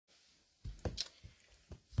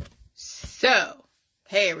So,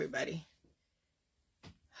 hey everybody.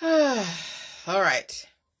 All right.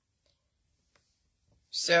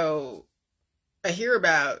 So, I hear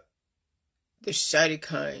about the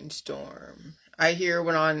cytokine storm. I hear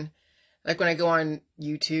when I go on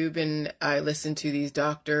YouTube and I listen to these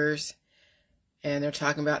doctors and they're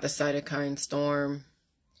talking about the cytokine storm.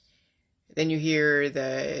 Then you hear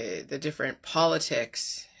the different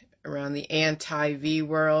politics around the anti-V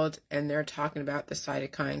world, and they're talking about the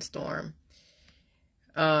cytokine storm.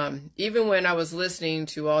 Even when I was listening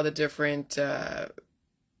to all the different YouTube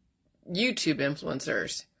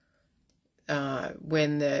influencers,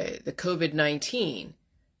 when the COVID-19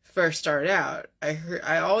 first started out,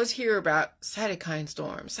 I always hear about cytokine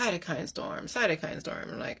storm.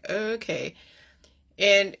 I'm like, okay.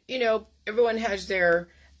 And, everyone has their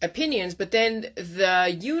opinions, but then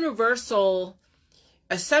the universal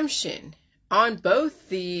assumption on both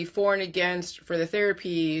the for and against for the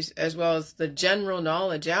therapies as well as the general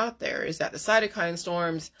knowledge out there is that the cytokine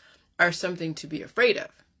storms are something to be afraid of.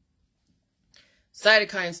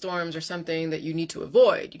 Cytokine storms are something that you need to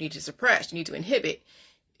avoid, you need to suppress, you need to inhibit,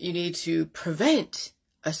 you need to prevent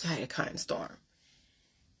a cytokine storm.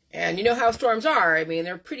 And you know how storms are. I mean,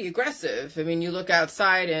 they're pretty aggressive. I mean, you look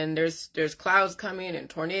outside and there's clouds coming and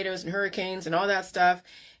tornadoes and hurricanes and all that stuff.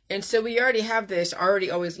 And so we already have this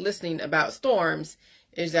always listening about storms,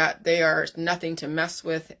 is that they are nothing to mess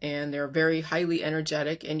with and they're very highly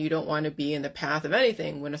energetic and you don't want to be in the path of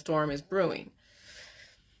anything when a storm is brewing.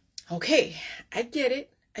 Okay, I get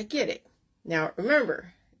it. Now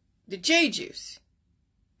remember, the J juice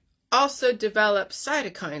also developed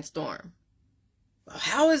cytokine storm. Well,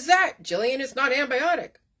 how is that, Jillian? It's not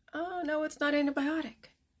antibiotic. Oh, no, it's not antibiotic.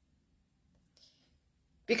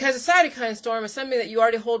 Because a cytokine storm is something that you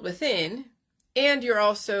already hold within, and you're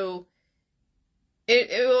also,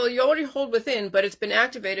 you already hold within, but it's been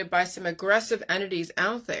activated by some aggressive entities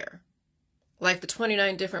out there, like the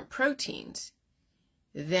 29 different proteins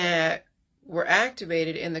that were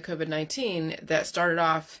activated in the COVID-19 that started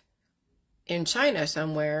off in China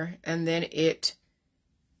somewhere, and then it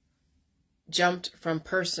jumped from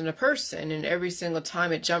person to person, and every single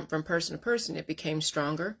time it jumped from person to person, it became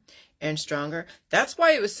stronger and stronger. That's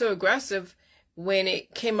why it was so aggressive when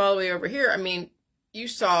it came all the way over here. I mean, you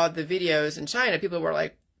saw the videos in China, people were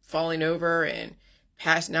like falling over and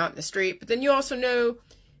passing out in the street, but then you also know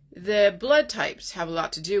the blood types have a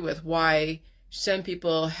lot to do with why some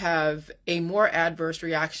people have a more adverse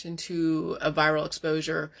reaction to a viral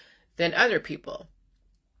exposure than other people.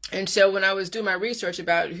 And so when I was doing my research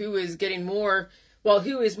about who is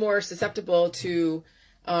more susceptible to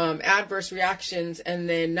adverse reactions and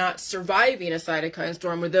then not surviving a cytokine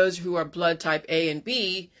storm, were those who are blood type A and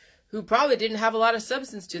B, who probably didn't have a lot of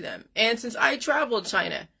substance to them. And since I traveled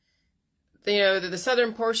China, the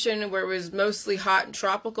southern portion where it was mostly hot and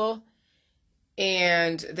tropical,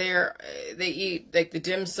 and they eat like the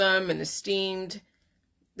dim sum and the steamed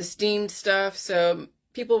stuff, so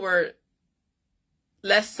people were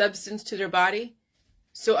less substance to their body.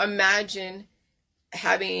 So imagine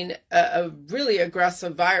having a really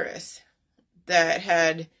aggressive virus that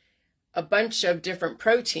had a bunch of different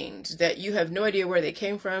proteins that you have no idea where they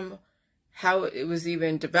came from, how it was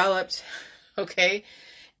even developed, okay?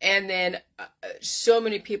 And then so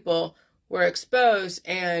many people were exposed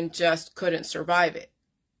and just couldn't survive it.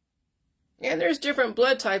 And there's different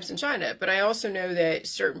blood types in China, but I also know that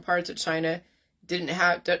certain parts of China don't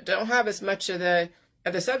have as much of the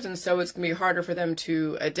substance, so it's going to be harder for them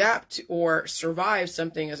to adapt or survive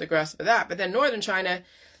something as aggressive as that. But then northern China,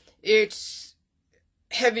 it's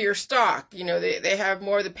heavier stock. They have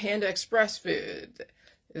more of the Panda Express food,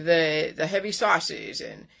 the heavy sauces,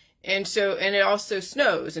 and it also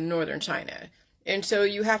snows in northern China. And so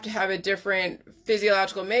you have to have a different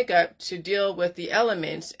physiological makeup to deal with the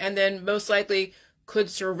elements, and then most likely could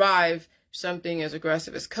survive something as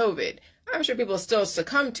aggressive as COVID. I'm sure people still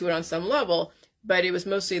succumb to it on some level, but it was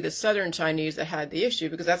mostly the southern Chinese that had the issue,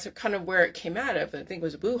 because that's kind of where it came out of. I think it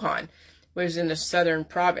was Wuhan, which is in the southern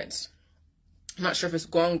province. I'm not sure if it's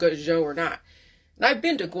Guangzhou or not. And I've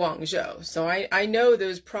been to Guangzhou, so I know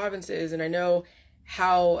those provinces, and I know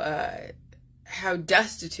how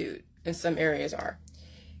destitute in some areas are.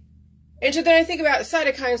 And so then I think about the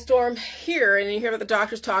cytokine storm here, and you hear about the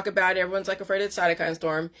doctors talk about it. Everyone's like afraid of the cytokine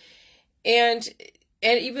storm. And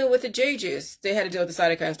even with the J juice, they had to deal with the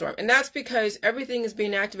cytokine storm. And that's because everything is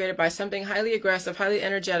being activated by something highly aggressive, highly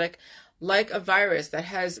energetic, like a virus that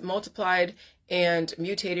has multiplied and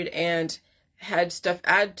mutated and had stuff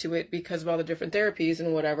added to it because of all the different therapies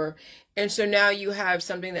and whatever. And so now you have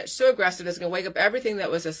something that's so aggressive that's going to wake up everything that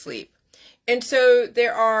was asleep. And so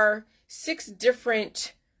there are 6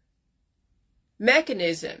 different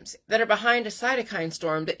mechanisms that are behind a cytokine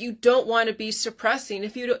storm that you don't want to be suppressing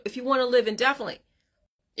if you want to live indefinitely.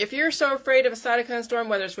 If you're so afraid of a cytokine storm,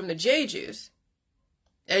 whether it's from the J juice,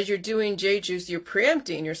 as you're doing J juice, you're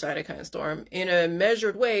preempting your cytokine storm in a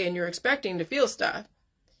measured way, and you're expecting to feel stuff.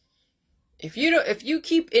 If you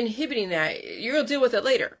keep inhibiting that, you'll deal with it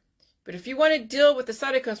later. But if you want to deal with the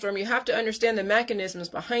cytokine storm, you have to understand the mechanisms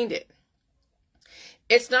behind it.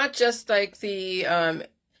 It's not just like the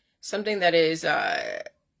something that is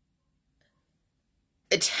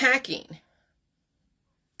attacking.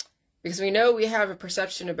 Because we know we have a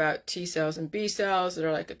perception about T cells and B cells that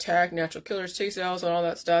are like attack, natural killers, T cells, and all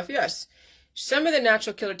that stuff. Yes, some of the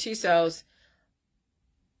natural killer T cells,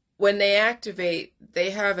 when they activate, they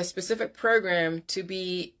have a specific program to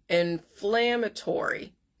be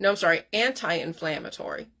inflammatory. No, I'm sorry,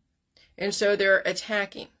 anti-inflammatory. And so they're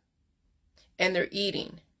attacking and they're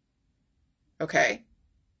eating. Okay?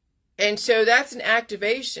 And so that's an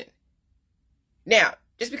activation. Now,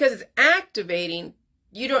 just because it's activating,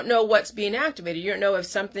 you don't know what's being activated. You don't know if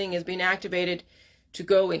something is being activated to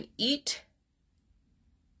go and eat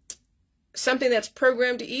something that's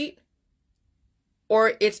programmed to eat,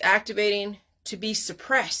 or it's activating to be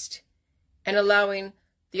suppressed and allowing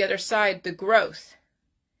the other side, the growth,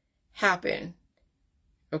 happen.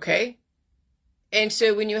 Okay? And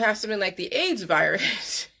so when you have something like the AIDS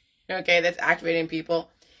virus, okay, that's activating people,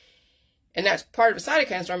 and that's part of a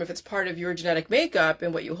cytokine storm, if it's part of your genetic makeup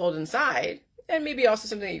and what you hold inside, and maybe also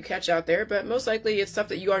something that you catch out there, but most likely it's stuff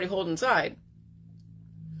that you already hold inside,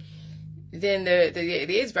 then the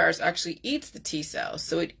AIDS virus actually eats the T cells.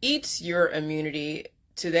 So it eats your immunity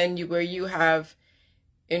to then where you have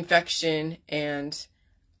infection and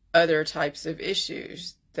other types of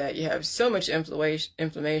issues, that you have so much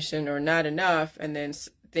inflammation or not enough, and then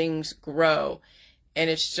things grow. And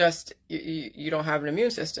it's just, you don't have an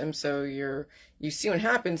immune system, so you see what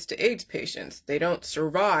happens to AIDS patients. They don't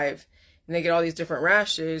survive, and they get all these different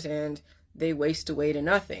rashes, and they waste away to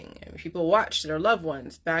nothing. And people watch their loved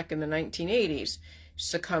ones back in the 1980s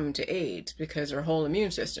succumb to AIDS because their whole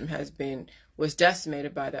immune system was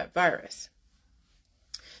decimated by that virus.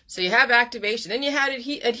 So you have activation. Then you had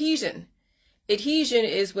adhesion. Adhesion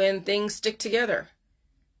is when things stick together.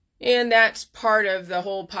 And that's part of the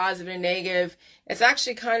whole positive and negative. It's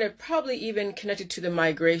actually kind of probably even connected to the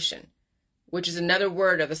migration, which is another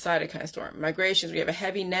word of the cytokine storm. Migrations, we have a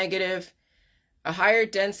heavy negative, a higher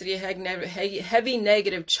density, heavy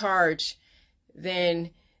negative charge,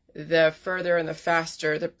 then the further and the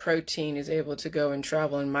faster the protein is able to go and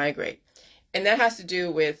travel and migrate. And that has to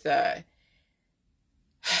do with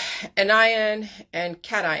anion and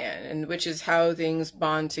cation, and which is how things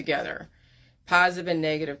bond together. Positive and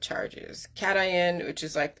negative charges. Cation, which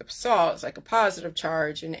is like the salt, is like a positive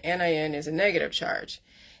charge, and anion is a negative charge.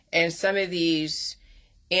 And some of these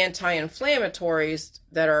anti-inflammatories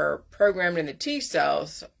that are programmed in the T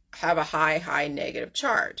cells have a high negative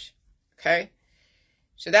charge. Okay?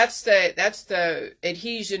 So that's the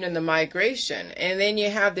adhesion and the migration. And then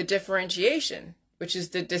you have the differentiation, which is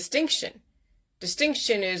the distinction.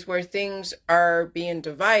 Distinction is where things are being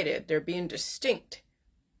divided. They're being distinct.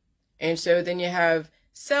 And so then you have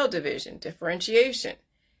cell division, differentiation,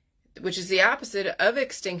 which is the opposite of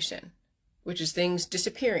extinction, which is things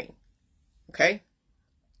disappearing. Okay?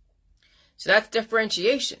 So that's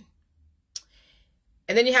differentiation.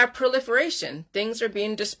 And then you have proliferation. Things are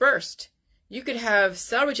being dispersed. You could have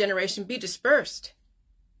cell regeneration be dispersed.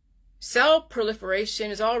 Cell proliferation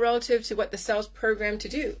is all relative to what the cell's programmed to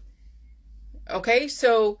do. Okay?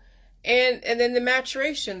 So, and then the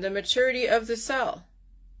maturation, the maturity of the cell.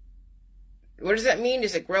 What does that mean?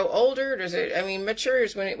 Does it grow older?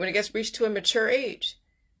 Matures when it gets reached to a mature age.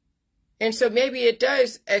 And so maybe it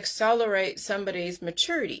does accelerate somebody's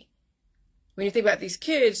maturity. When you think about these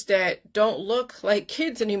kids that don't look like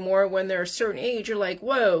kids anymore when they're a certain age, you're like,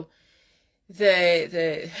 whoa,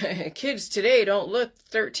 the kids today don't look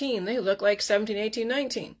 13. They look like 17, 18,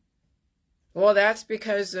 19. Well, that's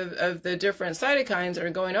because of the different cytokines that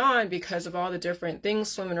are going on, because of all the different things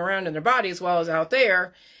swimming around in their body as well as out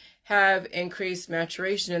there, have increased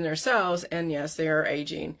maturation in their cells, and yes, they are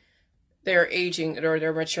aging. They're aging, or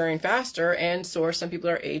they're maturing faster, and so some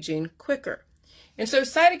people are aging quicker. And so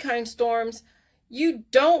cytokine storms, you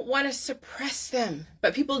don't want to suppress them,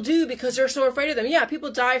 but people do because they're so afraid of them. Yeah,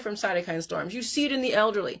 people die from cytokine storms. You see it in the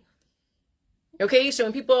elderly. Okay, so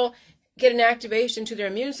when people get an activation to their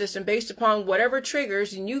immune system based upon whatever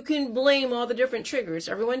triggers, and you can blame all the different triggers.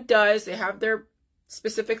 Everyone does. They have their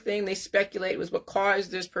specific thing they speculate was what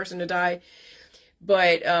caused this person to die.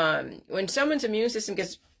 But when someone's immune system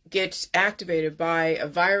gets activated by a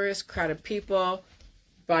virus, crowd of people,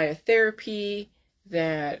 by a therapy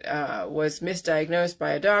that was misdiagnosed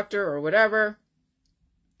by a doctor or whatever.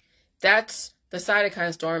 That's the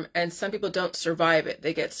cytokine storm, and some people don't survive it.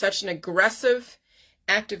 They get such an aggressive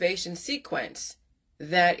activation sequence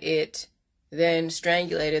that it then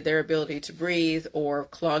strangulated their ability to breathe, or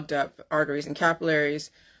clogged up arteries and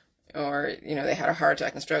capillaries, or, they had a heart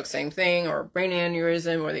attack and stroke, same thing, or brain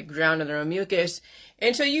aneurysm, or they drowned in their own mucus.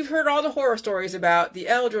 And so you've heard all the horror stories about the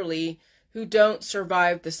elderly who don't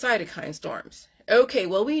survive the cytokine storms. Okay,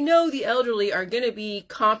 well, we know the elderly are going to be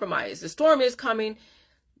compromised. The storm is coming,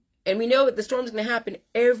 and we know that the storm's going to happen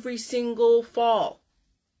every single fall.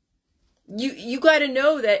 You got to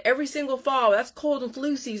know that every single fall, that's cold and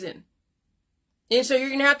flu season. And so you're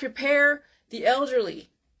going to have to prepare the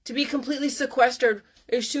elderly to be completely sequestered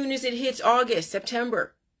as soon as it hits August,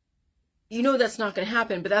 September. You know that's not going to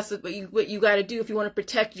happen, but that's what you got to do if you want to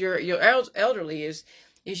protect your elderly is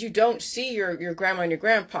you don't see your grandma and your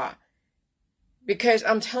grandpa. Because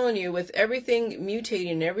I'm telling you, with everything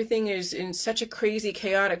mutating and everything is in such a crazy,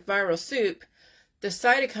 chaotic viral soup, the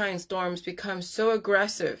cytokine storms become so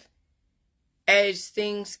aggressive as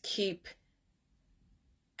things keep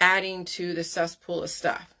adding to the cesspool of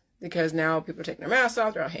stuff. Because now people are taking their masks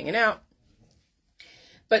off, they're all hanging out.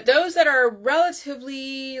 But those that are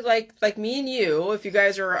relatively like me and you, if you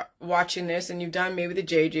guys are watching this and you've done maybe the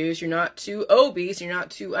J-juice, you're not too obese, you're not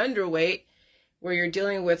too underweight, where you're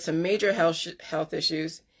dealing with some major health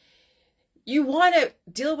issues, you want to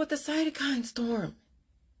deal with the cytokine storm.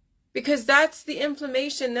 Because that's the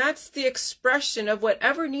inflammation, that's the expression of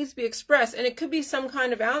whatever needs to be expressed. And it could be some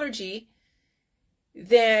kind of allergy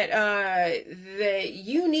that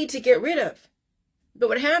you need to get rid of. But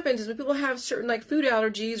what happens is when people have certain like food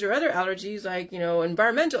allergies or other allergies, like,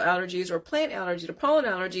 environmental allergies or plant allergies or pollen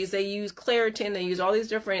allergies, they use Claritin, they use all these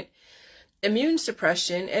different immune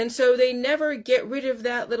suppression. And so they never get rid of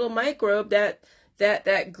that little microbe,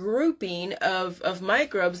 that grouping of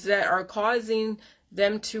microbes that are causing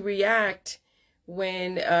them to react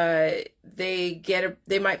when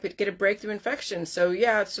they might get a breakthrough infection. So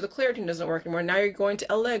so the Claritin doesn't work anymore. Now you're going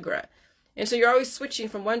to Allegra. And so you're always switching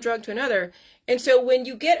from one drug to another. And so when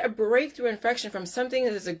you get a breakthrough infection from something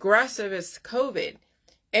as aggressive as COVID,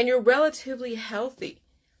 and you're relatively healthy,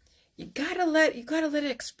 you gotta let it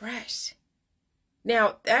express.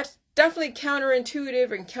 Now, that's definitely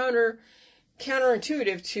counterintuitive and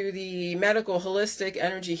counterintuitive to the medical holistic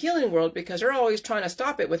energy healing world, because they're always trying to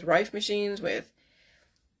stop it with rife machines, with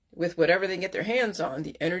whatever they can get their hands on,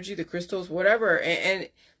 the energy, the crystals, whatever, and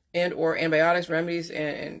or antibiotics, remedies,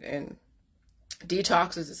 and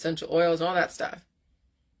detoxes, essential oils, all that stuff.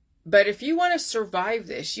 But if you want to survive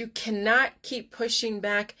this, you cannot keep pushing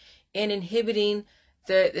back and inhibiting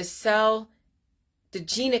the cell, the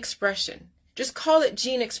gene expression. Just call it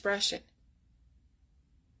gene expression.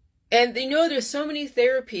 And there's so many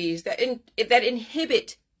therapies that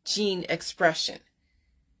inhibit gene expression.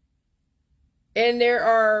 And there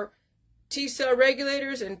are T-cell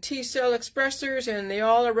regulators and T-cell expressors, and they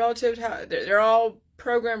all are relative to they're all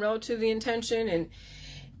programmed relative to the intention.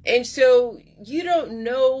 And so you don't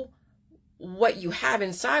know what you have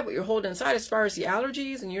inside, what you're holding inside as far as the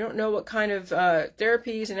allergies, and you don't know what kind of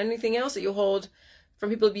therapies and anything else that you hold from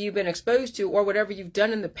people you've been exposed to or whatever you've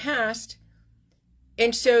done in the past.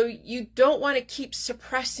 And so you don't want to keep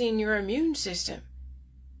suppressing your immune system.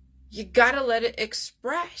 You got to let it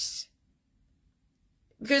express.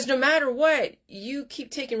 Because no matter what, you keep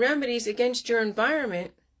taking remedies against your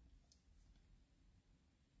environment,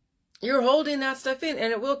 you're holding that stuff in,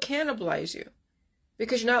 and it will cannibalize you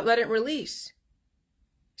because you're not letting it release.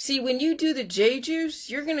 See, when you do the J-juice,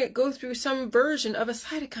 you're going to go through some version of a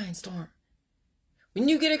cytokine storm. When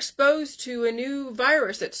you get exposed to a new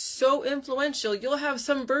virus that's so influential, you'll have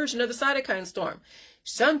some version of the cytokine storm.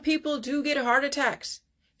 Some people do get heart attacks.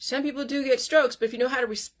 Some people do get strokes. But if you know how to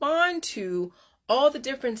respond to all the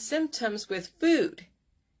different symptoms with food,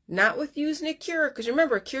 not with using a cure, because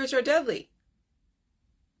remember, cures are deadly.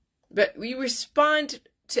 But we respond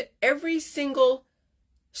to every single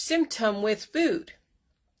symptom with food.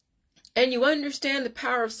 And you understand the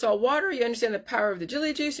power of salt water, you understand the power of the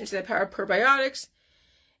jelly juice, you understand the power of probiotics,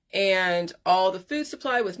 and all the food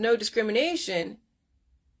supply with no discrimination.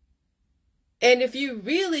 And if you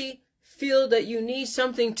really feel that you need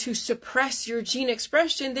something to suppress your gene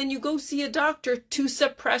expression, then you go see a doctor to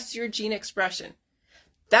suppress your gene expression.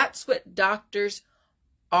 That's what doctors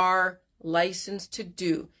are licensed to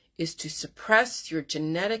do, is to suppress your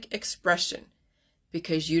genetic expression,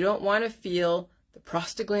 because you don't want to feel the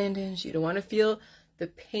prostaglandins, you don't want to feel the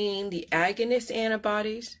pain, the agonist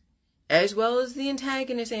antibodies, as well as the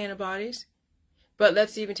antagonist antibodies. But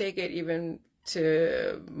let's even take it even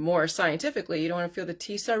to more scientifically, you don't want to feel the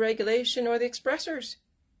T cell regulation or the expressors.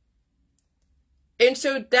 And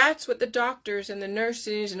so that's what the doctors and the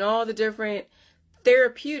nurses and all the different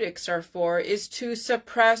therapeutics are for, is to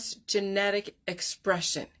suppress genetic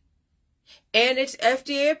expression. And it's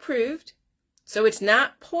FDA approved, so it's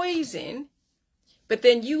not poison. But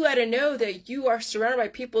then you got to know that you are surrounded by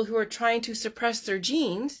people who are trying to suppress their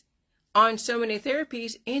genes on so many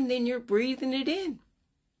therapies, and then you're breathing it in.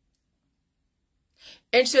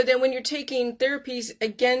 And so then when you're taking therapies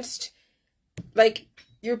against, like,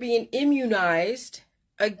 you're being immunized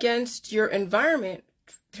against your environment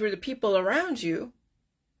through the people around you,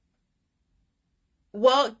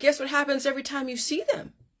 well, guess what happens every time you see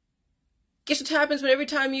them? Guess what happens when every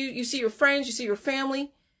time you see your friends, you see your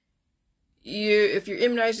family? If you're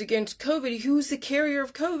immunized against COVID, who's the carrier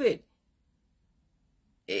of COVID?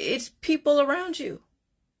 It's people around you.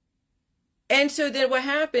 And so then what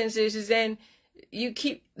happens is then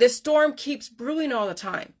the storm keeps brewing all the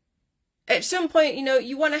time. At some point,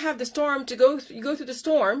 you want to have the storm to you go through the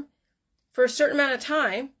storm for a certain amount of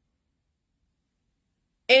time,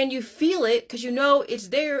 and you feel it because you know it's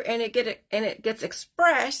there, and it gets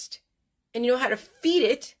expressed, and you know how to feed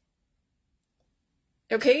it.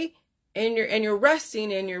 Okay? And you're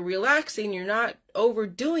resting and you're relaxing, you're not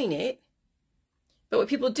overdoing it. But what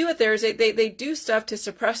people do out there is they do stuff to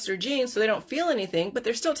suppress their genes so they don't feel anything, but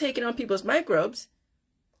they're still taking on people's microbes.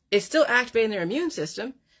 It's still activating their immune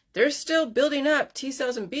system. They're still building up T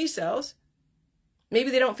cells and B cells. Maybe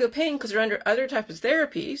they don't feel pain because they're under other types of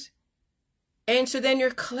therapies. And so then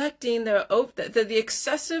you're collecting the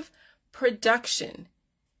excessive production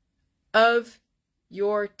of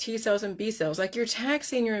your T cells and B cells. Like, you're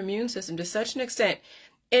taxing your immune system to such an extent.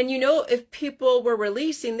 And if people were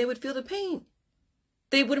releasing, they would feel the pain.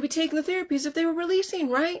 They wouldn't be taking the therapies if they were releasing,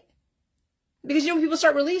 right? Because when people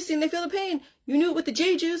start releasing, they feel the pain. You knew it with the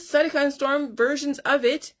J-juice, cytokine storm versions of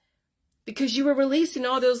it, because you were releasing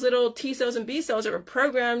all those little T cells and B cells that were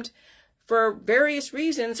programmed for various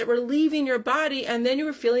reasons that were leaving your body, and then you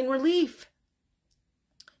were feeling relief.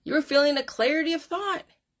 You were feeling a clarity of thought.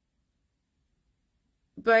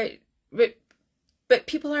 But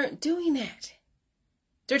people aren't doing that.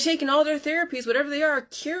 They're taking all their therapies, whatever they are,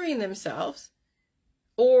 curing themselves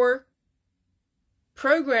or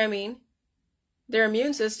programming their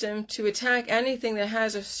immune system to attack anything that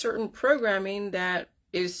has a certain programming that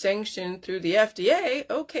is sanctioned through the FDA.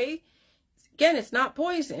 Okay, again, it's not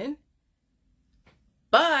poison,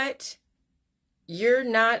 but you're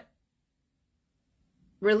not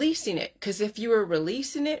releasing it. Because if you were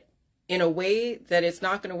releasing it in a way that it's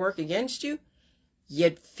not going to work against you,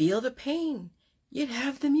 you'd feel the pain. You'd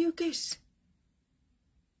have the mucus.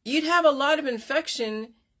 You'd have a lot of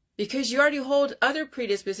infection because you already hold other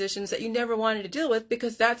predispositions that you never wanted to deal with,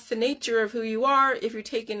 because that's the nature of who you are if you're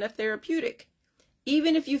taking a therapeutic.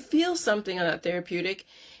 Even if you feel something on that therapeutic,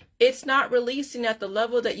 it's not releasing at the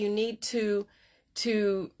level that you need to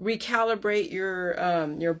recalibrate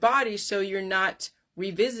your body so you're not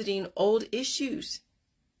revisiting old issues.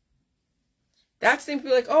 That's the thing.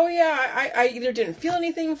 People are like, oh yeah, I either didn't feel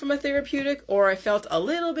anything from a therapeutic, or I felt a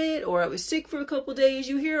little bit, or I was sick for a couple of days.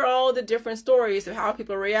 You hear all the different stories of how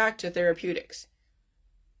people react to therapeutics.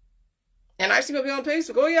 And I've seen people on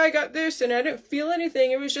Facebook, oh yeah, I got this and I didn't feel anything.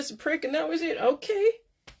 It was just a prick and that was it. Okay.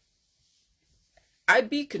 I'd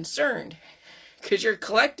be concerned because you're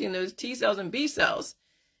collecting those T cells and B cells.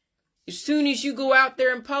 As soon as you go out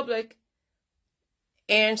there in public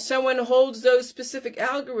and someone holds those specific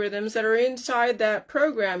algorithms that are inside that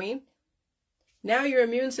programming, now your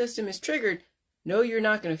immune system is triggered. No, you're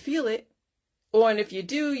not going to feel it. Oh, and if you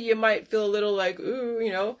do, you might feel a little like,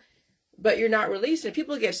 ooh, but you're not releasing.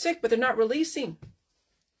 People get sick, but they're not releasing.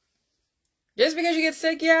 Just because you get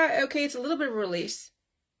sick, yeah, okay, it's a little bit of release.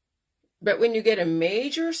 But when you get a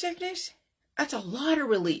major sickness, that's a lot of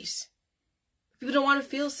release. People don't want to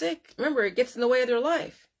feel sick. Remember, it gets in the way of their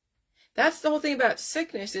life. That's the whole thing about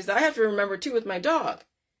sickness, is I have to remember too with my dog.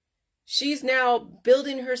 She's now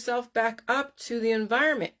building herself back up to the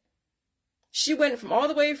environment. She went from all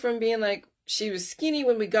the way from being like, she was skinny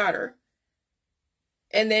when we got her.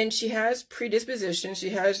 And then she has predisposition. She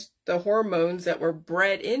has the hormones that were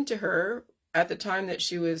bred into her at the time that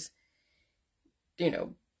she was,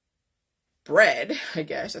 bred, I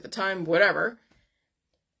guess, at the time, whatever.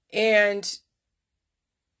 And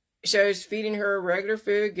so I was feeding her regular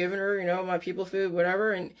food, giving her, my people food,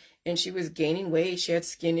 whatever. And she was gaining weight. She had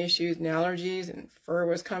skin issues and allergies, and fur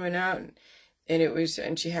was coming out.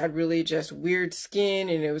 And she had really just weird skin,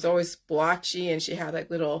 and it was always splotchy, and she had like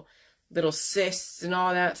little cysts and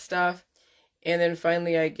all that stuff. And then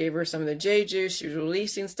finally I gave her some of the J juice. She was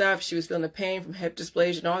releasing stuff. She was feeling the pain from hip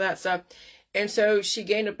dysplasia and all that stuff. And so she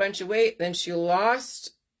gained a bunch of weight. Then she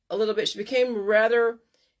lost a little bit. She became rather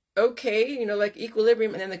okay, you know, like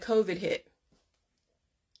equilibrium. And then the COVID hit.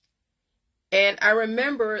 And I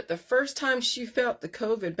remember the first time she felt the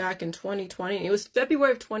COVID back in 2020. And it was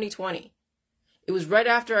February of 2020. It was right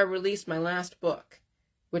after I released my last book,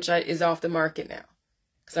 which is off the market now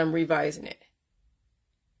because I'm revising it.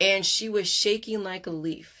 And she was shaking like a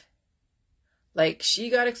leaf. Like she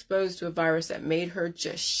got exposed to a virus that made her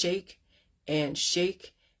just shake and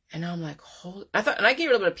shake. And I'm like, holy, I thought, and I gave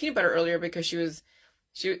her a little bit of peanut butter earlier because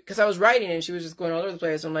because I was writing and she was just going all over the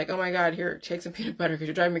place. I'm like, oh my God, here, take some peanut butter because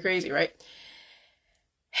you're driving me crazy, right?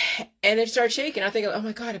 And then she started shaking. I think, oh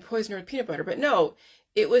my God, I poisoned her with peanut butter. But no,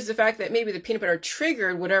 it was the fact that maybe the peanut butter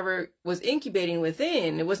triggered whatever was incubating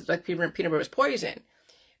within. It wasn't like peanut butter was poison.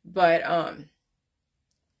 But I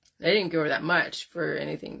didn't give her that much for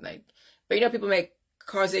anything like, but you know, people make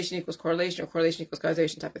causation equals correlation or correlation equals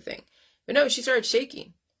causation type of thing. But no, she started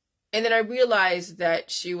shaking. And then I realized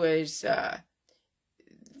that she was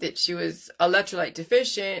electrolyte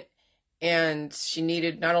deficient and she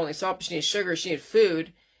needed not only salt, but she needed sugar, she needed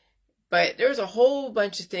food. But there was a whole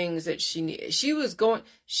bunch of things that she needed.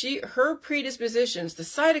 Her predispositions, the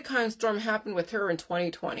cytokine storm happened with her in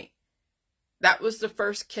 2020. That was the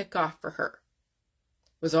first kickoff for her.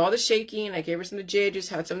 Was all the shaking. I gave her some of the J juice,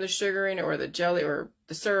 had some of the sugar in it, or the jelly, or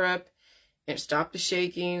the syrup, and it stopped the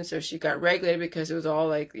shaking. So she got regulated because it was all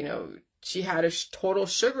like, you know, she had a total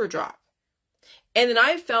sugar drop. And then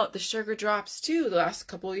I felt the sugar drops too the last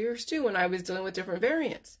couple of years too when I was dealing with different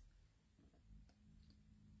variants.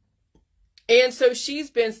 And so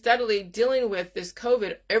she's been steadily dealing with this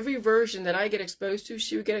COVID. Every version that I get exposed to,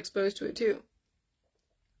 she would get exposed to it too.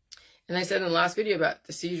 And I said in the last video about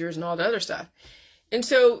the seizures and all the other stuff. And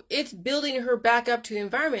so it's building her back up to the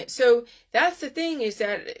environment. So that's the thing, is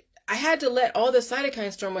that I had to let all the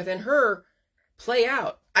cytokine storm within her play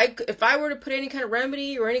out. If I were to put any kind of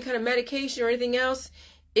remedy or any kind of medication or anything else,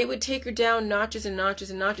 it would take her down notches and notches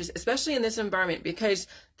and notches, especially in this environment, because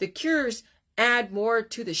the cures add more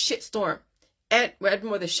to the shit storm. Add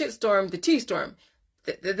more the shit storm, the T storm.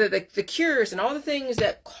 The cures and all the things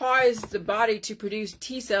that cause the body to produce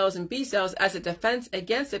T cells and B cells as a defense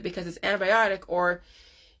against it because it's antibiotic, or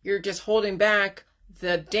you're just holding back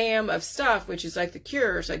the dam of stuff, which is like the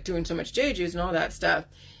cures, like doing so much J juice and all that stuff.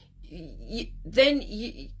 Then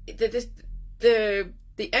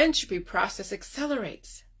the entropy process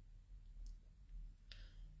accelerates.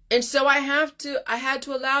 And so I had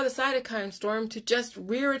to allow the cytokine storm to just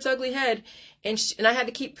rear its ugly head, and I had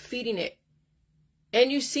to keep feeding it. And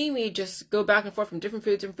you see me just go back and forth from different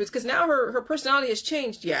foods, because now her personality has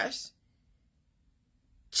changed, yes.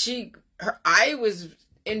 I was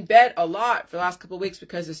in bed a lot for the last couple of weeks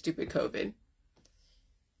because of stupid COVID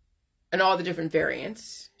and all the different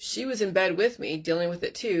variants. She was in bed with me, dealing with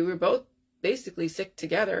it too. We were both basically sick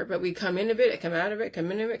together, but we come into it, come out of it, come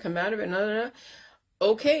into it, come out of it,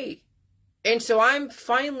 okay. And so I'm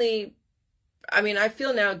finally, I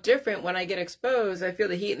feel now different when I get exposed. I feel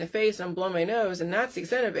the heat in the face, I'm blowing my nose, and that's the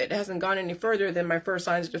extent of it. It hasn't gone any further than my first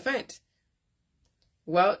signs of defense.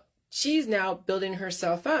 Well, she's now building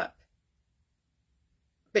herself up.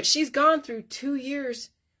 But she's gone through 2 years.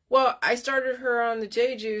 Well, I started her on the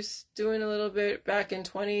J juice doing a little bit back in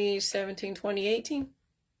 2017, 2018.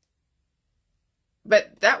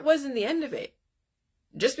 But that wasn't the end of it.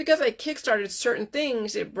 Just because I kickstarted certain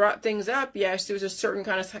things, it brought things up. Yes, there was a certain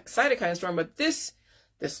kind of cytokine storm, but this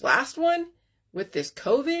last one with this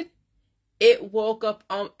COVID, it woke up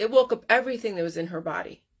everything that was in her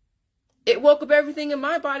body. It woke up everything in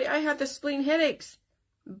my body. I had the spleen headaches,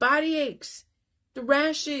 body aches, the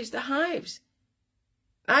rashes, the hives.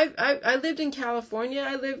 I lived in California.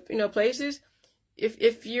 I lived, places.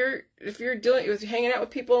 If you're dealing with hanging out with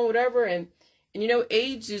people and whatever, and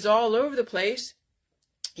AIDS is all over the place.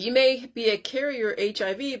 You may be a carrier of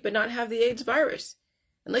HIV, but not have the AIDS virus.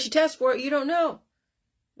 Unless you test for it, you don't know.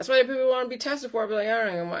 That's why people want to be tested for it. But like, I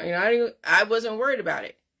don't know, I wasn't worried about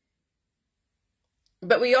it.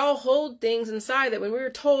 But we all hold things inside that when we were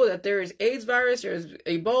told that there is AIDS virus, there's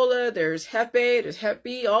Ebola, there's Hep A, there's Hep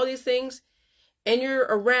B, all these things, and you're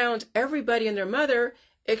around everybody and their mother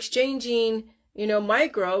exchanging,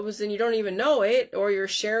 microbes, and you don't even know it, or you're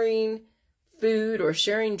sharing food or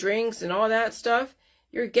sharing drinks and all that stuff.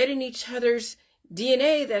 You're getting each other's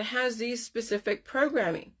DNA that has these specific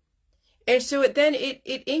programming. And so it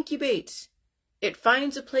incubates. It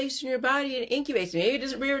finds a place in your body and incubates. Maybe it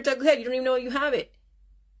doesn't rear its ugly head. You don't even know you have it.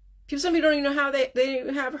 Some people don't even know how they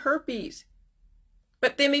have herpes.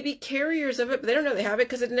 But they may be carriers of it, but they don't know they have it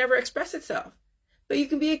because it never expressed itself. But you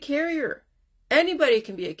can be a carrier. Anybody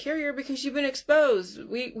can be a carrier because you've been exposed.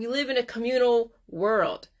 We live in a communal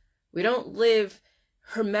world. We don't live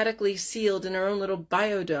hermetically sealed in our own little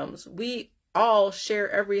biodomes. We all share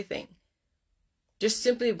everything. Just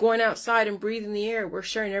simply going outside and breathing the air, we're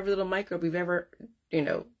sharing every little microbe we've ever,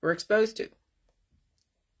 we're exposed to.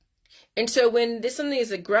 And so when something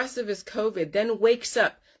as aggressive as COVID then wakes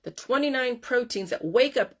up the 29 proteins that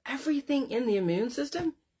wake up everything in the immune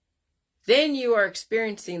system, then you are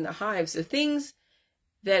experiencing the hives, the things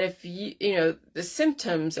that if the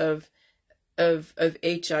symptoms of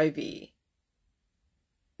HIV.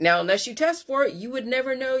 Now, unless you test for it, you would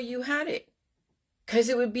never know you had it. Because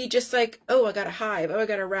it would be just like, oh, I got a hive. Oh, I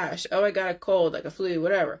got a rash. Oh, I got a cold, like a flu,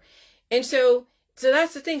 whatever. And so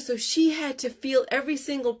that's the thing. So she had to feel every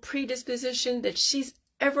single predisposition that she's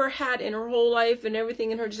ever had in her whole life and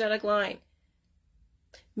everything in her genetic line.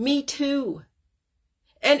 Me too.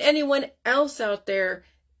 And anyone else out there,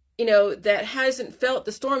 that hasn't felt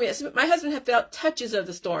the storm yet. My husband has felt touches of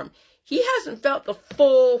the storm. He hasn't felt the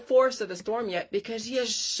full force of the storm yet because he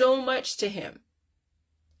has so much to him.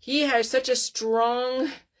 He has such a strong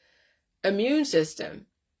immune system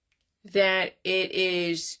that it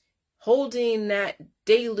is holding that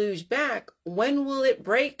deluge back. When will it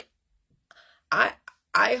break? I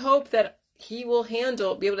hope that he will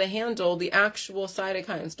be able to handle the actual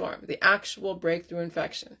cytokine storm, the actual breakthrough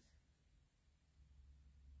infection.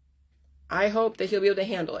 I hope that he'll be able to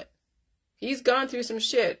handle it. He's gone through some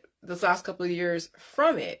shit this last couple of years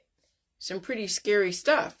from it. Some pretty scary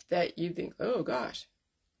stuff that you think, oh gosh.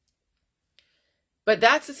 But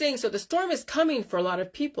that's the thing. So the storm is coming for a lot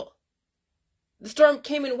of people. The storm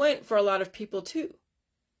came and went for a lot of people too.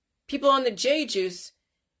 People on the J juice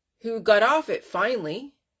who got off it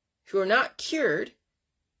finally, who are not cured,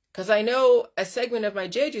 because I know a segment of my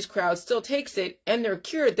J juice crowd still takes it and they're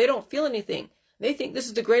cured. They don't feel anything. They think this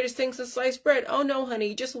is the greatest thing since sliced bread. Oh no,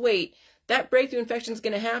 honey, just wait. That breakthrough infection is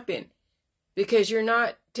going to happen because you're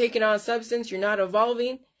not taking on substance, you're not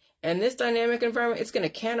evolving. And this dynamic environment, it's going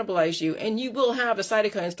to cannibalize you. And you will have a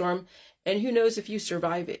cytokine storm. And who knows if you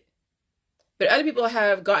survive it. But other people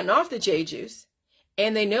have gotten off the J juice.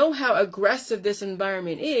 And they know how aggressive this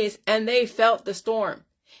environment is. And they felt the storm.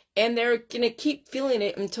 And they're going to keep feeling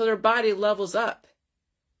it until their body levels up.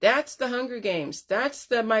 That's the Hunger Games. That's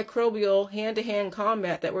the microbial hand-to-hand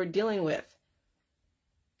combat that we're dealing with.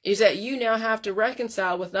 Is that you now have to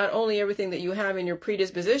reconcile with not only everything that you have in your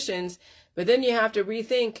predispositions, but then you have to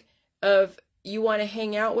rethink of you want to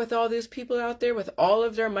hang out with all these people out there with all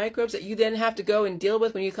of their microbes that you then have to go and deal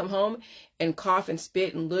with when you come home and cough and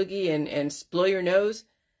spit and loogie and blow your nose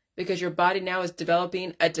because your body now is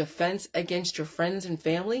developing a defense against your friends and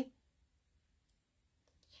family.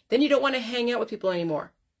 Then you don't want to hang out with people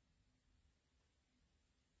anymore.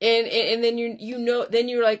 And then then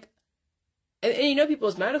you're like, and you know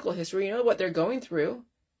people's medical history, you know what they're going through.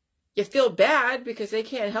 You feel bad because they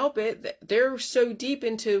can't help it. They're so deep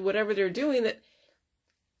into whatever they're doing that,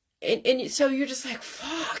 and so you're just like,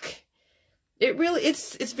 fuck. It really,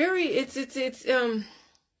 it's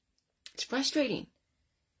frustrating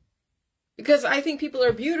because I think people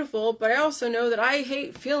are beautiful, but I also know that I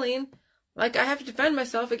hate feeling like I have to defend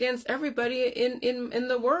myself against everybody in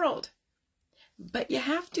the world. But you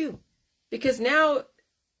have to, because now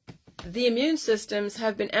the immune systems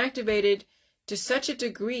have been activated to such a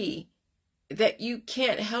degree that you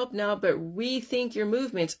can't help now but rethink your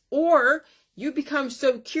movements, or you become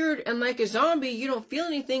so cured and like a zombie, you don't feel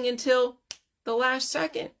anything until the last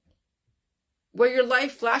second, where your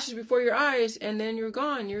life flashes before your eyes and then you're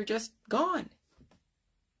gone. You're just gone.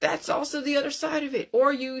 That's also the other side of it.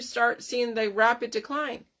 Or you start seeing the rapid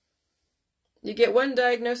decline. You get one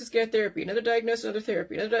diagnosis, get a therapy, another diagnosis, another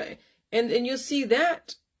therapy, and you'll see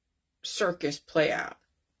that circus play out.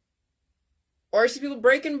 Or you see people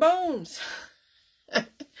breaking bones.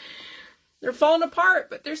 They're falling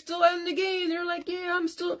apart, but they're still in the game. They're like, yeah, I'm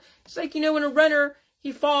still. It's like, when a runner,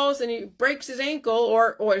 he falls and he breaks his ankle,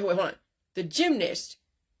 or wait, hold on. The gymnast,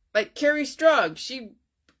 like Carrie Strug, she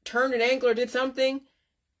turned an ankle or did something,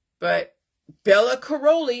 but Bella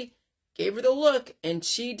Caroli gave her the look and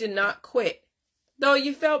she did not quit. Though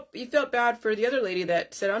you felt bad for the other lady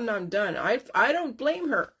that said, I'm done. I don't blame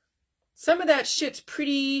her. Some of that shit's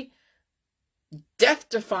pretty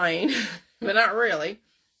death-defying, but not really.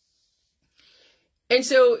 And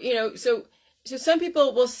so, so some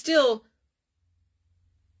people will still,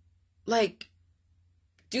 like,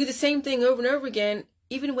 do the same thing over and over again,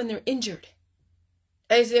 even when they're injured.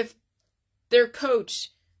 As if their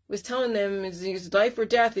coach was telling them it's life or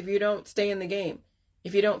death if you don't stay in the game,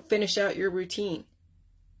 if you don't finish out your routine.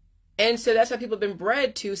 And so that's how people have been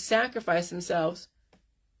bred to sacrifice themselves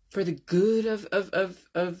for the good of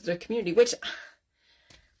the community, which,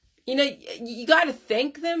 you know, you got to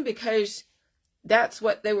thank them because that's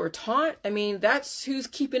what they were taught. I mean, that's who's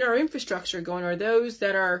keeping our infrastructure going, are those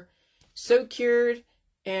that are so cured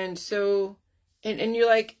and so, and you're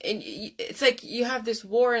like, and it's like you have this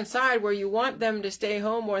war inside where you want them to stay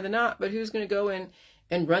home more than not, but who's going to go in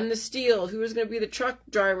and run the steel? Who is going to be the truck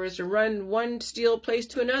drivers to run one steel place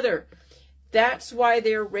to another? That's why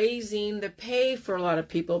they're raising the pay for a lot of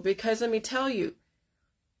people, because let me tell you,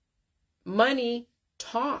 money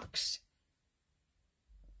talks.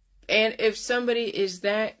 And if somebody is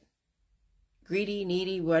that greedy,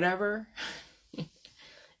 needy, whatever,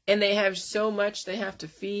 and they have so much they have to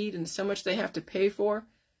feed and so much they have to pay for,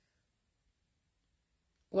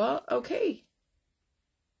 well, okay.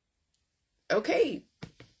 Okay.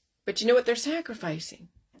 But you know what they're sacrificing?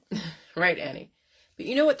 Right, Annie? But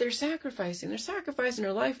you know what they're sacrificing? They're sacrificing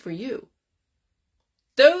their life for you.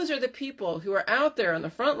 Those are the people who are out there on the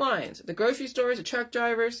front lines, the grocery stores, the truck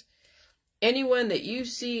drivers, anyone that you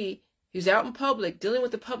see who's out in public, dealing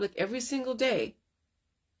with the public every single day.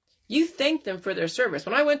 You thank them for their service.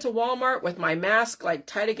 When I went to Walmart with my mask like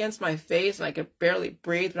tight against my face and I could barely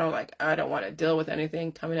breathe, and I'm like, I don't want to deal with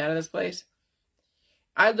anything coming out of this place.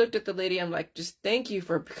 I looked at the lady, I'm like, just thank you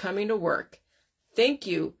for coming to work. Thank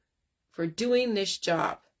you for doing this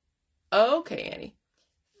job. Okay, Annie.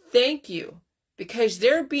 Thank you. Because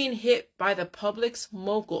they're being hit by the public's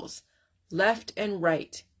moguls, left and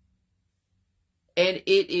right. And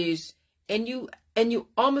it is, and you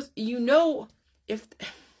almost, you know, if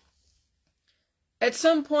at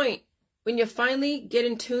some point when you finally get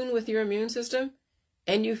in tune with your immune system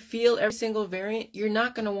and you feel every single variant, you're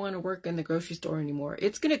not going to want to work in the grocery store anymore.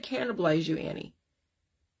 It's going to cannibalize you, Annie.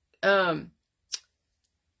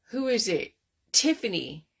 Who is it?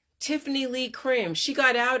 Tiffany Lee Krim. She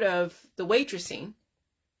got out of the waitressing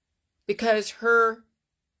because her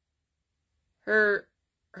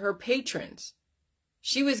patrons,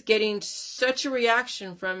 she was getting such a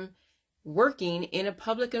reaction from working in a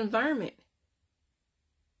public environment.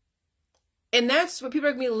 And that's what people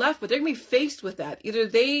are going to be left with. They're going to be faced with that. Either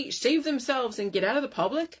they save themselves and get out of the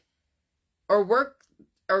public, or work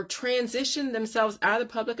or transition themselves out of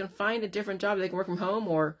the public and find a different job. They can work from home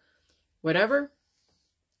or whatever.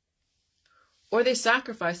 Or they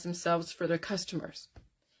sacrifice themselves for their customers.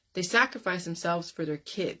 They sacrifice themselves for their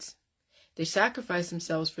kids. They sacrifice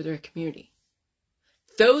themselves for their community.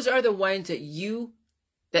 Those are the ones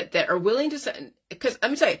that that are willing to, because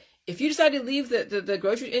I'm saying, if you decide to leave the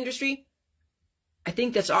grocery industry, I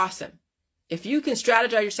think that's awesome. If you can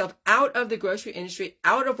strategize yourself out of the grocery industry,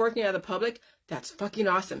 out of working out of the public, that's fucking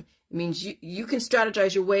awesome. It means you can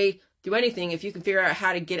strategize your way through anything if you can figure out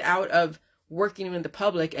how to get out of working in the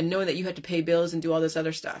public and knowing that you have to pay bills and do all this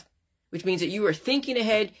other stuff, which means that you are thinking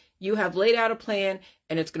ahead, you have laid out a plan,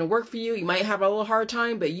 and it's going to work for you. You might have a little hard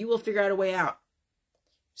time, but you will figure out a way out.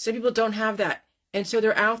 Some people don't have that, and so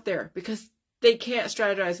they're out there because they can't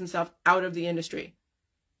strategize themselves out of the industry.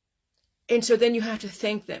 And so then you have to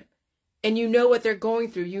thank them. And you know what they're going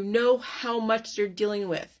through. You know how much they're dealing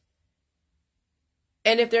with.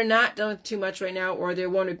 And if they're not dealing with too much right now, or they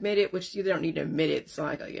won't admit it, which you don't need to admit it. It's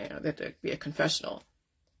not like, you know, they have to be a confessional.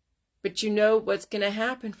 But you know what's going to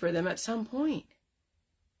happen for them at some point.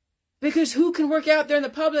 Because who can work out there in the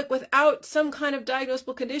public without some kind of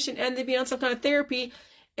diagnosable condition and they be on some kind of therapy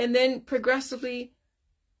and then progressively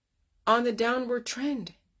on the downward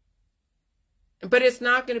trend? But it's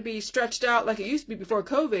not going to be stretched out like it used to be before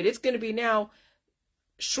COVID. It's going to be now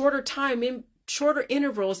shorter time, shorter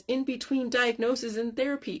intervals in between diagnoses and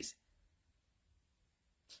therapies.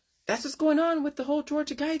 That's what's going on with the whole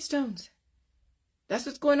Georgia Guidestones. That's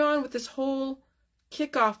what's going on with this whole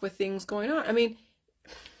kickoff with things going on. I mean,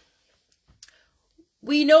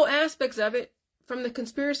 we know aspects of it from the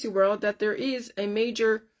conspiracy world that there is a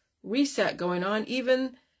major reset going on.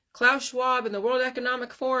 Even Klaus Schwab and the World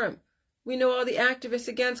Economic Forum. We know all the activists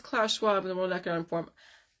against Klaus Schwab and the World Economic Forum.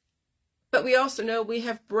 But we also know we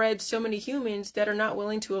have bred so many humans that are not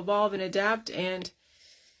willing to evolve and adapt and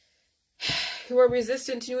who are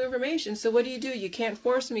resistant to new information. So what do? You can't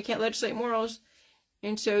force them. You can't legislate morals.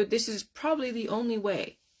 And so this is probably the only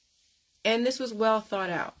way. And this was well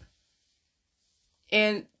thought out.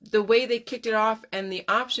 And the way they kicked it off and the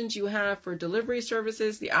options you have for delivery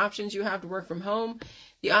services, the options you have to work from home,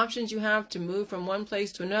 the options you have to move from one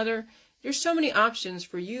place to another. There's so many options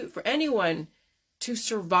for you, for anyone to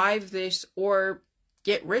survive this or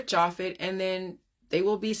get rich off it, and then they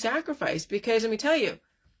will be sacrificed. Because let me tell you,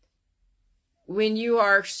 when you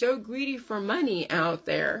are so greedy for money out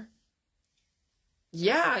there,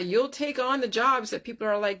 Yeah, you'll take on the jobs that people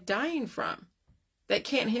are like dying from, that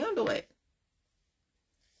can't handle it.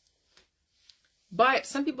 But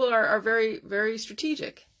some people are very, very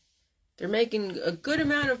strategic. They're making a good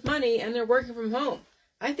amount of money and they're working from home.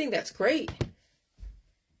 I think that's great.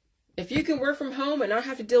 If you can work from home and not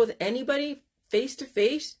have to deal with anybody face to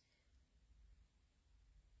face,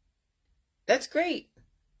 that's great.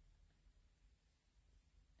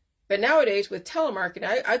 But nowadays with telemarketing,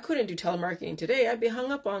 I couldn't do telemarketing today. I'd be hung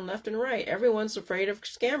up on left and right. Everyone's afraid of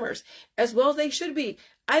scammers, as well as they should be.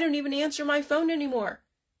 I don't even answer my phone anymore.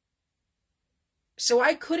 So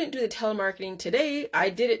I couldn't do the telemarketing today. I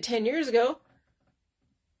did it 10 years ago,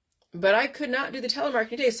 but I could not do the telemarketing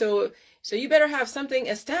today. So you better have something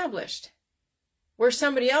established where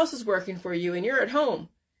somebody else is working for you and you're at home.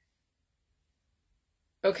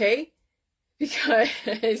 Okay?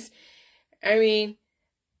 Because, I mean,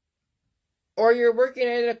 or you're working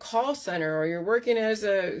at a call center, or you're working as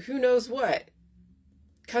a who knows what,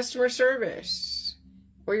 customer service,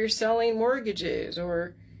 or you're selling mortgages,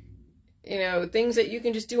 or, you know, things that you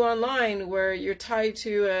can just do online where you're tied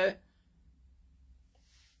to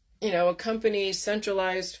a company's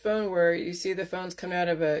centralized phone where you see the phones come out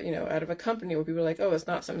of a company where people are like, oh, it's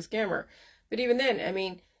not some scammer. But even then, I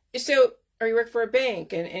mean, or you work for a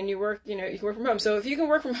bank and you work, you can work from home. So if you can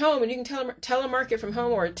work from home and you can telemarket from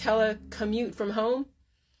home or telecommute from home,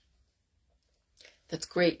 that's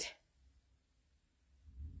great.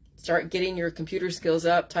 Start getting your computer skills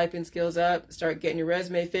up, typing skills up, start getting your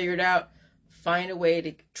resume figured out. Find a way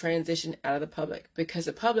to transition out of the public, because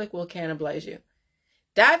the public will cannibalize you.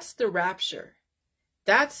 That's the rapture.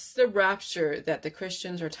 That's the rapture that the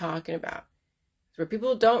Christians are talking about. Where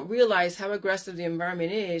people don't realize how aggressive the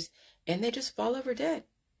environment is, and they just fall over dead.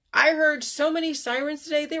 I heard so many sirens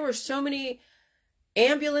today. There were so many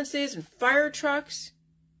ambulances and fire trucks,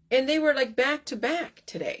 and they were like back to back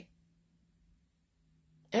today.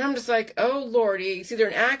 And I'm just like, oh Lordy, it's either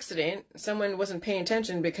an accident, someone wasn't paying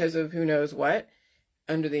attention because of who knows what,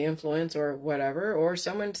 under the influence or whatever, or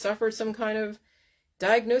someone suffered some kind of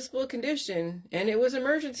diagnosable condition and it was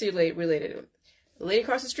emergency related. The lady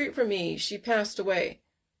across the street from me, she passed away,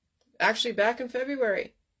 actually back in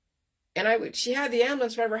February. And she had the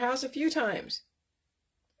ambulance drive her house a few times.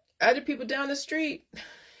 Other people down the street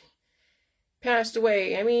passed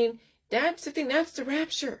away. I mean, that's the thing. That's the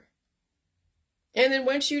rapture. And then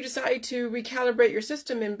once you decide to recalibrate your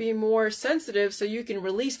system and be more sensitive so you can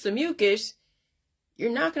release the mucus,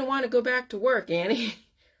 you're not going to want to go back to work, Annie.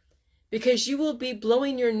 Because you will be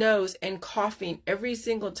blowing your nose and coughing every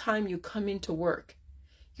single time you come into work.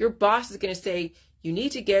 Your boss is going to say, you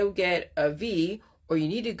need to go get a V, or you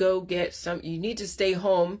need to go get you need to stay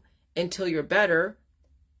home until you're better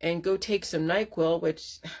and go take some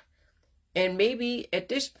NyQuil, and maybe at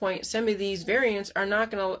this point, some of these variants are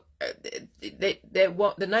not going to, the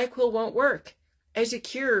NyQuil won't work as a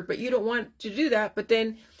cure, but you don't want to do that. But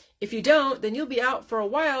then if you don't, then you'll be out for a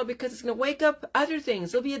while because it's going to wake up other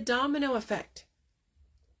things. There'll be a domino effect.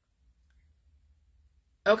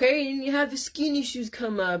 Okay, and you have the skin issues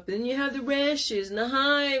come up, and you have the rashes and the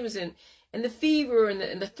hives and the fever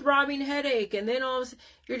and the throbbing headache, and then all of a sudden,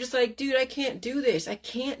 you're just like, dude, I can't do this. I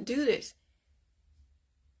can't do this.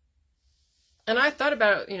 And I thought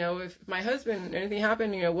about, if my husband, anything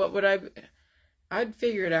happened, what would I'd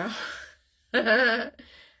figure it out.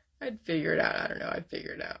 I'd figure it out. I don't know. I'd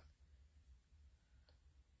figure it out.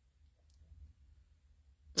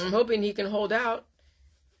 I'm hoping he can hold out.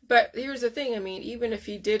 But here's the thing. I mean, even if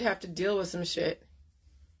he did have to deal with some shit,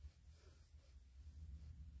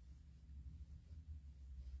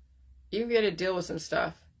 even if he had to deal with some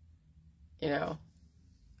stuff,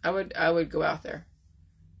 I would go out there.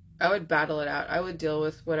 I would battle it out. I would deal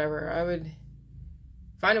with whatever. I would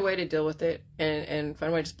find a way to deal with it and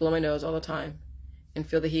find a way to just blow my nose all the time and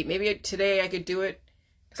feel the heat. Maybe today I could do it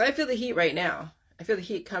because I feel the heat right now. I feel the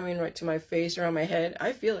heat coming right to my face, around my head.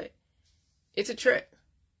 I feel it. It's a trip.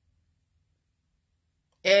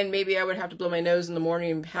 And maybe I would have to blow my nose in the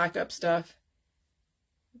morning and hack up stuff.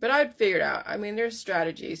 But I'd figure it out. I mean, there's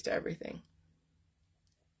strategies to everything.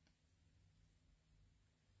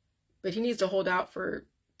 But he needs to hold out for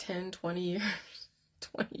 10, 20 years.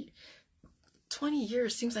 20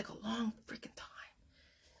 years seems like a long freaking time.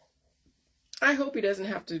 I hope he doesn't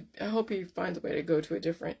have to. I hope he finds a way to go to a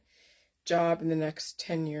different job in the next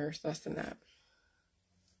 10 years, less than that.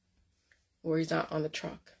 Where he's not on the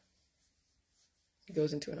truck. He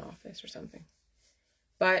goes into an office or something.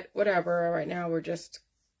 But whatever, right now we're just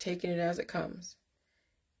taking it as it comes.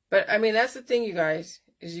 But I mean, that's the thing, you guys,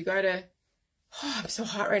 is you gotta, I'm so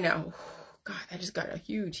hot right now. God, I just got a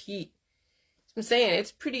huge heat. I'm saying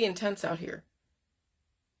it's pretty intense out here.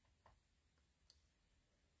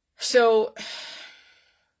 So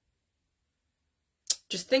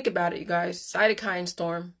just think about it, you guys. Cytokine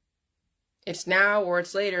storm. It's now or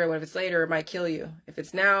it's later. When if it's later, it might kill you. If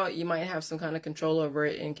it's now, you might have some kind of control over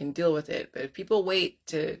it and can deal with it. But if people wait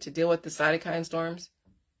to deal with the cytokine storms,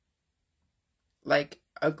 like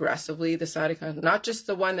aggressively, the cytokine, not just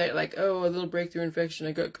the one that like, oh, a little breakthrough infection,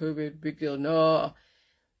 I got COVID, big deal. No.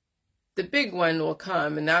 The big one will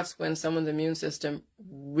come, and that's when someone's immune system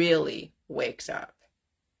really wakes up.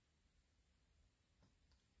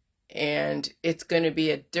 And it's going to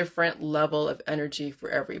be a different level of energy for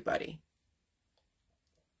everybody.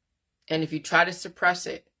 And if you try to suppress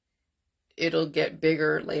it, it'll get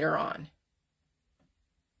bigger later on.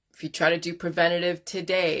 If you try to do preventative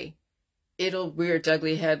today, it'll rear its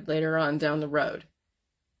ugly head later on down the road.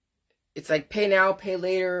 It's like pay now, pay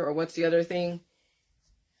later, or what's the other thing?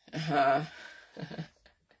 I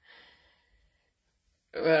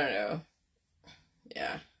don't know.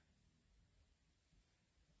 Yeah.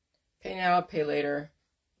 Pay now, pay later,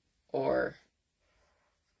 or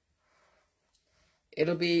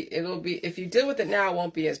it'll be, if you deal with it now, it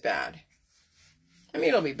won't be as bad. I mean,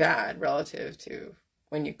 it'll be bad relative to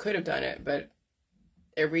when you could have done it, but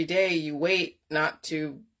every day you wait not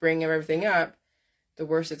to bring everything up, the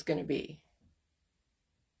worse it's going to be.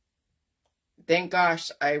 Thank gosh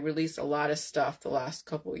I released a lot of stuff the last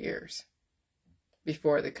couple years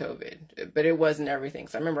before the COVID, but it wasn't everything.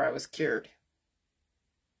 So I remember I was cured.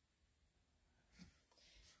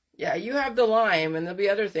 Yeah, you have the Lyme, and there'll be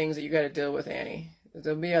other things that you got to deal with, Annie.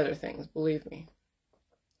 There'll be other things, believe me.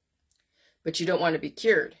 But you don't want to be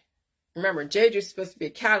cured. Remember, Jeju is supposed to be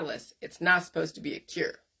a catalyst. It's not supposed to be a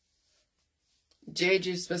cure. Jeju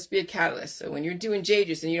is supposed to be a catalyst. So when you're doing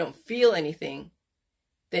Jeju and you don't feel anything,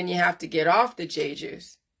 then you have to get off the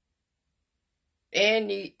Jeju.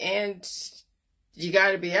 And you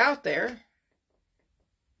got to be out there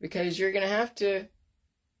because you're going to have to.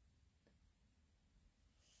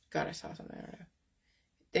 God, I saw something. I don't know.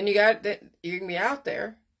 Then you're going to be out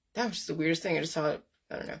there. That was just the weirdest thing. I just saw it.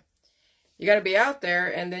 I don't know. You got to be out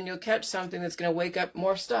there, and then you'll catch something that's going to wake up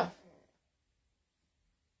more stuff.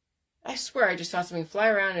 I swear I just saw something fly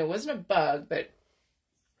around, and it wasn't a bug, but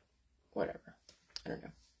whatever. I don't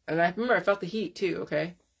know. And I remember I felt the heat, too,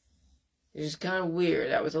 okay? It's just kind of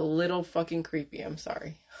weird. That was a little fucking creepy. I'm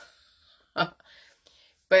sorry. But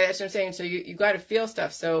that's what I'm saying. So you got to feel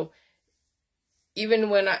stuff. So even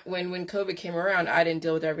when COVID came around, I didn't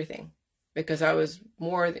deal with everything because I was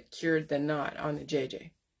more cured than not on the JJ.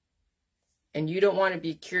 And you don't want to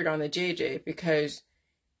be cured on the JJ because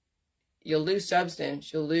you'll lose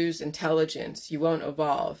substance, you'll lose intelligence, you won't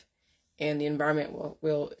evolve, and the environment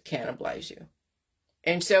will cannibalize you.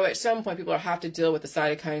 And so at some point, people will have to deal with the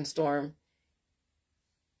cytokine storm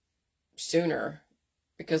sooner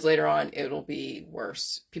because later on it'll be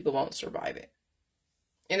worse. People won't survive it.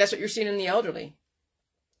 And that's what you're seeing in the elderly.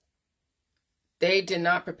 They did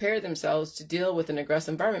not prepare themselves to deal with an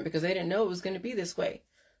aggressive environment because they didn't know it was going to be this way.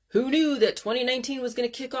 Who knew that 2019 was going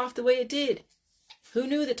to kick off the way it did? Who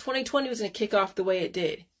knew that 2020 was going to kick off the way it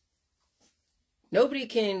did? Nobody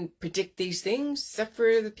can predict these things except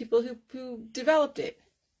for the people who developed it.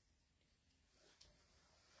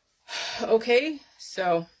 Okay,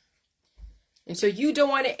 so you don't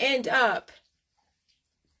want to end up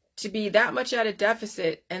to be that much at a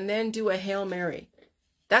deficit and then do a Hail Mary.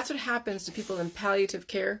 That's what happens to people in palliative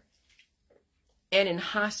care and in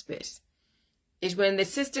hospice, is when the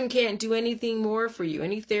system can't do anything more for you,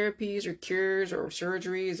 any therapies or cures or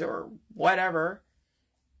surgeries or whatever.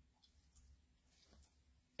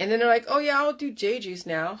 And then they're like, oh yeah, I'll do JGs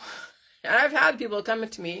now. And I've had people come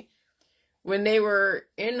to me when they were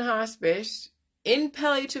in hospice, in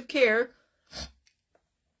palliative care.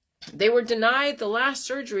 They were denied the last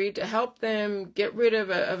surgery to help them get rid of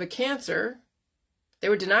a cancer. They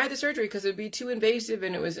were denied the surgery because it would be too invasive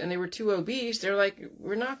and they were too obese. They're like,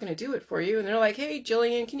 we're not going to do it for you. And they're like, hey,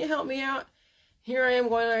 Jillian, can you help me out? Here I am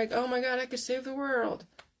going like, oh my God, I could save the world.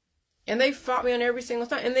 And they fought me on every single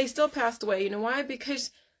time. And they still passed away. You know why? Because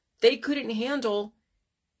they couldn't handle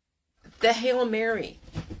the Hail Mary.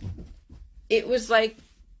 It was like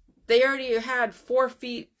they already had 4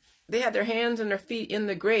 feet. They had their hands and their feet in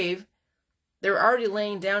the grave. They were already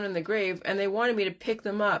laying down in the grave, and they wanted me to pick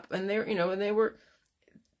them up. And there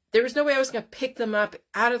was no way I was going to pick them up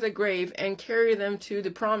out of the grave and carry them to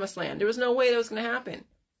the promised land. There was no way that was going to happen.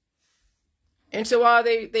 And so while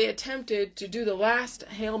they attempted to do the last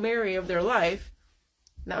Hail Mary of their life,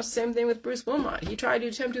 and that was the same thing with Bruce Wilmot. He tried to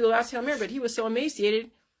attempt to do the last Hail Mary, but he was so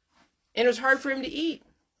emaciated, and it was hard for him to eat.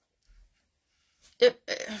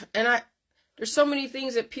 There's so many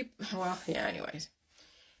things that people, well, yeah, anyways.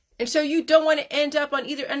 And so you don't want to end up on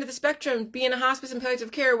either end of the spectrum, be in a hospice and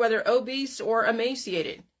palliative care, whether obese or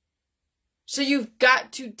emaciated. So you've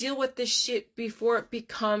got to deal with this shit before it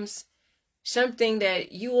becomes something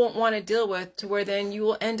that you won't want to deal with, to where then you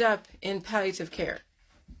will end up in palliative care.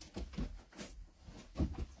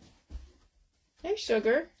 Hey,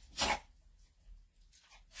 sugar.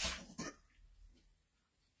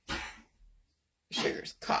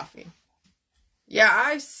 Sugar's coughing. Yeah,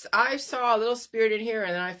 I saw a little spirit in here,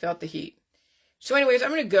 and then I felt the heat. So anyways, I'm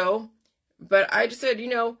going to go. But I just said, you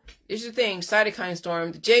know, here's the thing. Cytokine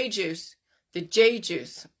storm, the J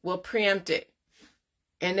juice will preempt it.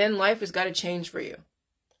 And then life has got to change for you.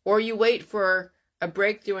 Or you wait for a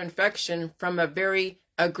breakthrough infection from a very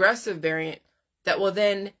aggressive variant that will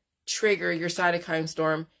then trigger your cytokine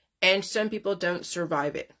storm. And some people don't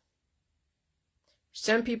survive it.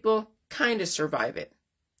 Some people kind of survive it.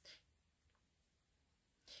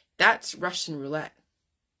 That's Russian roulette.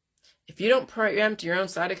 If you don't preempt your own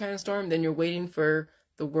cytokine storm, then you're waiting for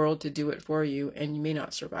the world to do it for you, and you may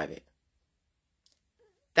not survive it.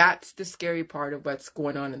 That's the scary part of what's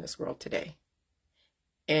going on in this world today.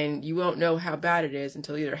 And you won't know how bad it is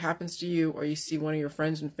until it either happens to you, or you see one of your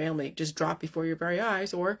friends and family just drop before your very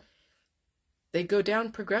eyes, or they go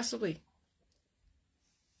down progressively.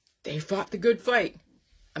 They fought the good fight.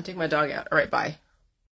 I'm taking my dog out. All right, bye.